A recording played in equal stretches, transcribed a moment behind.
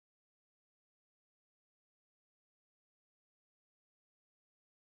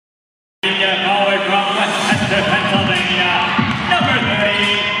Forward from Westchester, Pennsylvania, number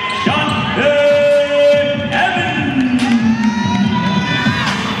 30, Shante Evans.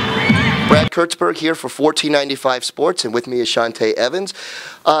 Brad Kurtzberg here for 1495 Sports, and with me is Shante Evans.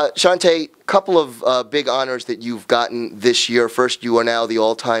 Shante, couple of big honors that you've gotten this year. First, you are now the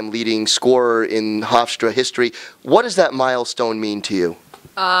all-time leading scorer in Hofstra history. What does that milestone mean to you?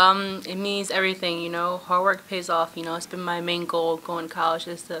 It means everything, you know. Hard work pays off, you know. It's been my main goal going to college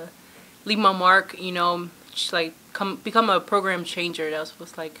is to leave my mark, you know, just like become a program changer. That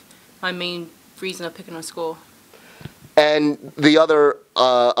was like my main reason of picking a school. And the other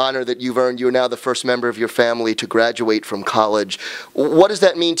honor that you've earned, you're now the first member of your family to graduate from college. What does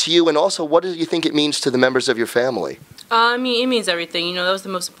that mean to you, and also what do you think it means to the members of your family? I mean, it means everything. You know, that was the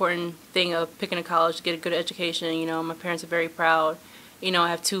most important thing of picking a college, to get a good education. You know, my parents are very proud. You know, I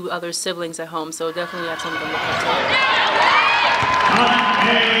have 2 other siblings at home, so definitely have something to look up to.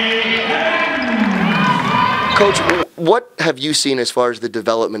 Coach, what have you seen as far as the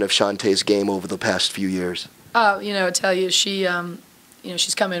development of Shante's game over the past few years? You know, I tell you, she, you know,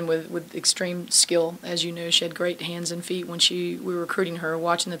 she's come in with extreme skill. As you know, she had great hands and feet when we were recruiting her,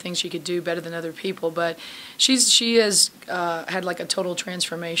 watching the things she could do better than other people. But she has had like a total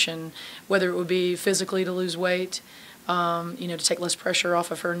transformation, whether it would be physically to lose weight, you know, to take less pressure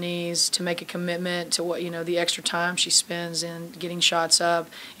off of her knees, to make a commitment to what, you know, the extra time she spends in getting shots up,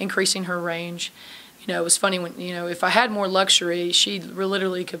 increasing her range. You know, it was funny when, you know, if I had more luxury, she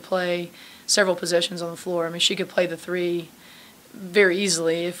literally could play several possessions on the floor. I mean, she could play the 3 very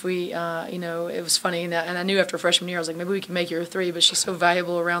easily if we, you know, it was funny. And I knew after freshman year, I was like, maybe we can make her a 3, but she's so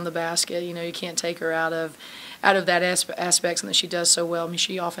valuable around the basket. You know, you can't take her out of that aspects, and that she does so well. I mean,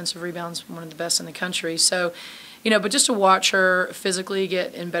 she offensive rebounds one of the best in the country. So, you know, but just to watch her physically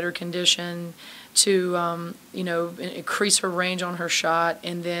get in better condition, to you know, increase her range on her shot,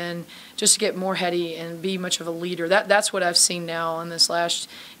 and then just to get more heady and be much of a leader. That's what I've seen now in this last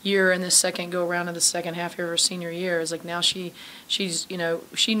year and this second go around in the second half of her senior year. Is like now she's, you know,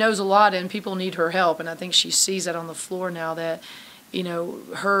 she knows a lot and people need her help, and I think she sees that on the floor now, that, you know,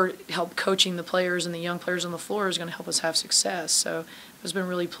 her help coaching the players and the young players on the floor is going to help us have success. So I've been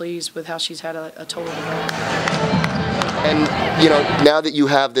really pleased with how she's had a total development. And, you know, now that you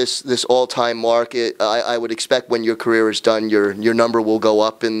have this all-time mark, I would expect when your career is done, your number will go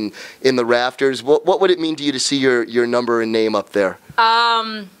up in the rafters. What would it mean to you to see your number and name up there?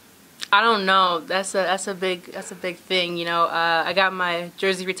 I don't know. That's a big thing. You know, I got my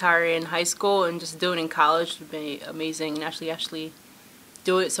jersey retired in high school, and just doing it in college would be amazing. And actually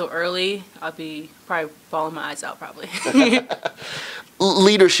do it so early, I'll be probably bawling my eyes out probably.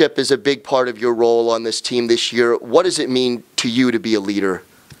 Leadership is a big part of your role on this team this year. What does it mean to you to be a leader?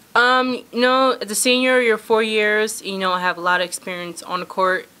 You know, as a senior, you're 4 years. You know, I have a lot of experience on the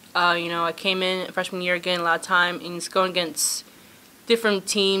court. You know, I came in freshman year, getting a lot of time, and it's going against different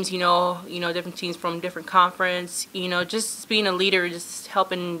teams. You know, different teams from different conference. You know, just being a leader, just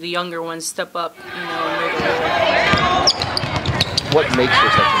helping the younger ones step up. You know. What makes her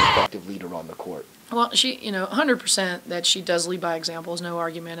such an effective leader on the court? Well, she, you know, 100% that she does lead by example is no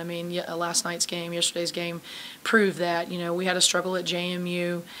argument. I mean, last night's game, yesterday's game proved that. You know, we had a struggle at JMU.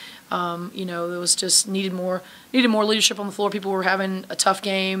 You know, it was just needed more leadership on the floor. People were having a tough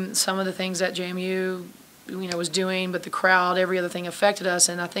game. Some of the things that JMU, you know, was doing, but the crowd, every other thing affected us.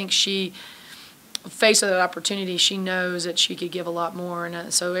 And I think she, faced with that opportunity, she knows that she could give a lot more,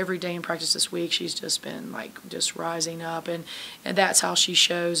 and so every day in practice this week she's just been like just rising up, and that's how she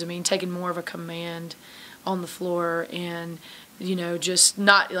shows. I mean, taking more of a command on the floor, and, you know, just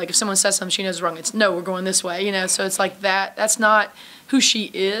not like if someone says something she knows is wrong, it's no, we're going this way, you know. So it's like that's not who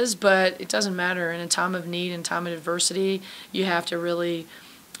she is, but it doesn't matter. In a time of need and time of adversity, you have to really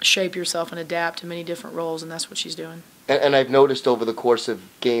shape yourself and adapt to many different roles, and that's what she's doing. And I've noticed over the course of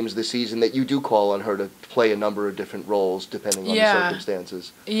games this season that you do call on her to play a number of different roles depending on the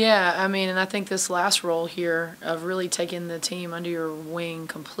circumstances. Yeah, I mean, and I think this last role here of really taking the team under your wing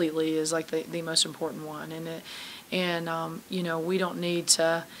completely is like the most important one. And you know, we don't need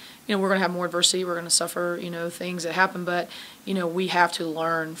to, you know, we're going to have more adversity, we're going to suffer, you know, things that happen, but, you know, we have to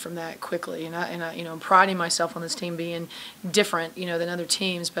learn from that quickly. And I you know, I'm priding myself on this team being different, you know, than other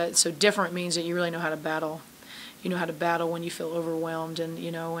teams, but so different means that you really know how to battle. You know how to battle when you feel overwhelmed, and, you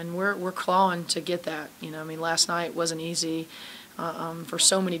know, and we're clawing to get that. You know, I mean, last night wasn't easy for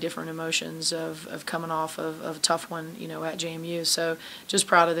so many different emotions of coming off of a tough one, you know, at JMU. So just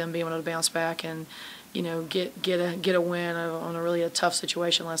proud of them being able to bounce back and, you know, get a win on a really tough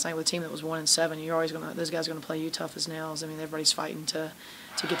situation last night with a team that was 1-7. You're always those guys are gonna play you tough as nails. I mean, everybody's fighting to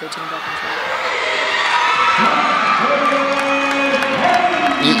get their team back on track.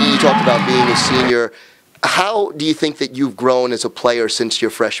 You talked about being a senior. How do you think that you've grown as a player since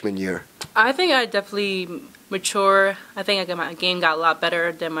your freshman year? I think I definitely mature. I think my game got a lot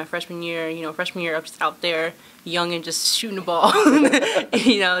better than my freshman year. You know, freshman year I was out there young and just shooting the ball.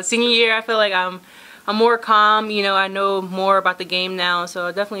 You know, senior year I feel like I'm more calm. You know, I know more about the game now, so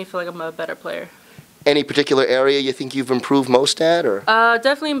I definitely feel like I'm a better player. Any particular area you think you've improved most at, or?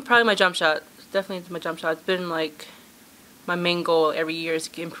 Definitely, probably my jump shot. Definitely my jump shot. It's been like my main goal every year is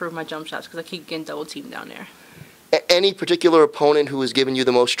to improve my jump shots because I keep getting double teamed down there. Any particular opponent who has given you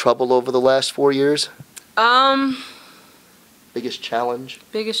the most trouble over the last 4 years? Biggest challenge?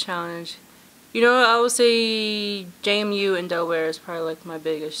 Biggest challenge. You know, I would say JMU and Delaware is probably like my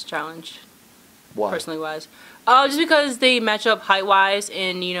biggest challenge. Why? Personally wise. Just because they match up height wise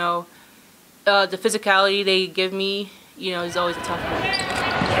and, you know, the physicality they give me, you know, is always a tough one.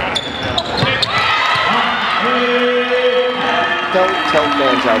 Tell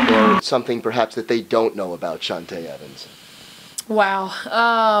fans out there something perhaps that they don't know about Shante Evans. Wow.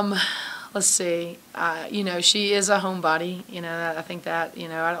 Let's see. You know, she is a homebody. You know, I think that, you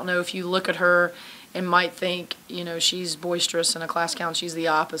know, I don't know if you look at her and might think, you know, she's boisterous in a class count. She's the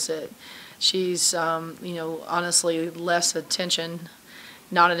opposite. She's, you know, honestly less attention,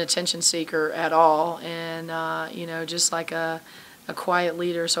 not an attention seeker at all, and, you know, just like a quiet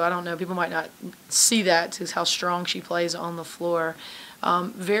leader. So I don't know, people might not see that, to how strong she plays on the floor.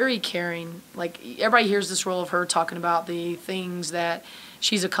 Very caring. Like, everybody hears this role of her talking about the things that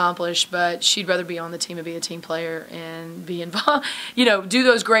she's accomplished, but she'd rather be on the team and be a team player and be involved, you know, do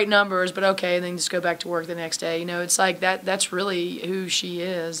those great numbers, but okay, and then just go back to work the next day. You know, it's like that's really who she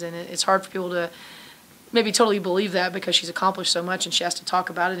is, and it's hard for people to maybe totally believe that because she's accomplished so much and she has to talk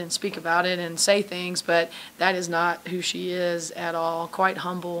about it and speak about it and say things, but that is not who she is at all. Quite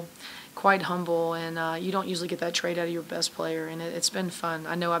humble, and you don't usually get that trait out of your best player, and it's been fun.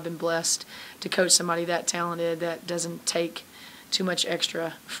 I know I've been blessed to coach somebody that talented that doesn't take too much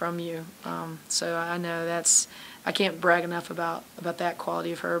extra from you. So I know I can't brag enough about that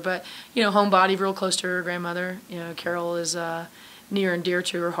quality of her. But, you know, homebody, real close to her grandmother. You know, Carol is near and dear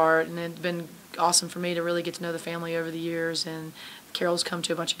to her heart, and it's been awesome for me to really get to know the family over the years. And Carol's come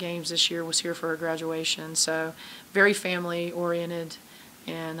to a bunch of games this year, was here for her graduation. So very family oriented,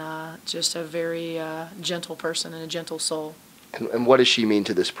 and just a very gentle person and a gentle soul. And what does she mean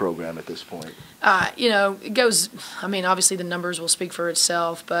to this program at this point? You know, it goes, I mean, obviously the numbers will speak for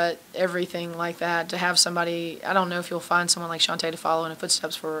itself, but everything like that, to have somebody, I don't know if you'll find someone like Shante to follow in her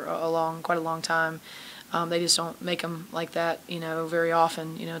footsteps for quite a long time. They just don't make them like that, you know, very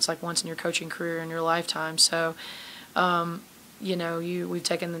often. You know, it's like once in your coaching career in your lifetime. So, you know, we've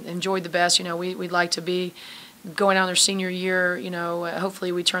enjoyed the best. You know, we'd like to be going out their senior year, you know,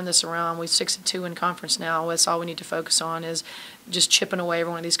 hopefully we turn this around. We're 6-2 in conference now. That's all we need to focus on, is just chipping away every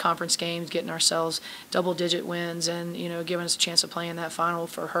one of these conference games, getting ourselves double-digit wins, and, you know, giving us a chance of playing that final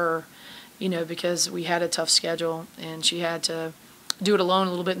for her, you know, because we had a tough schedule and she had to do it alone a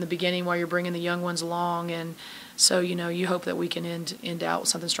little bit in the beginning while you're bringing the young ones along. And so, you know, you hope that we can end out with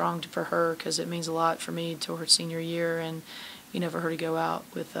something strong for her, because it means a lot for me to her senior year, and, you know, for her to go out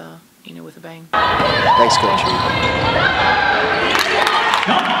with you know, with a bang. Thanks, Coach.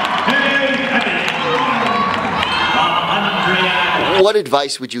 What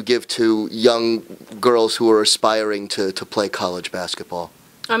advice would you give to young girls who are aspiring to play college basketball?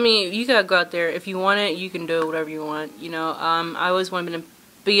 I mean, you gotta go out there. If you want it, you can do whatever you want. You know, I always wanted to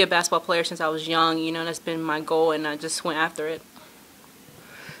be a basketball player since I was young. You know, that's been my goal, and I just went after it.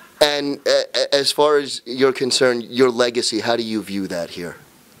 And as far as you're concerned, your legacy, how do you view that here?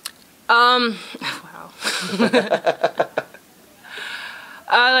 Wow.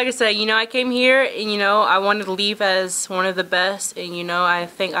 Like I said, you know, I came here and, you know, I wanted to leave as one of the best, and, you know, I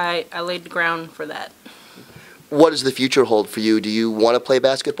think I laid the ground for that. What does the future hold for you? Do you want to play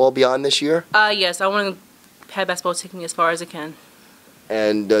basketball beyond this year? Yes, I want to have basketball taking as far as I can.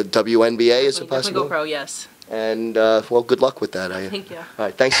 And WNBA is a possibility? Definitely go pro, yes. And, well, good luck with that. Thank you. All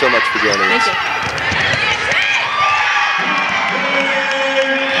right, thanks so much for joining us. Thank you.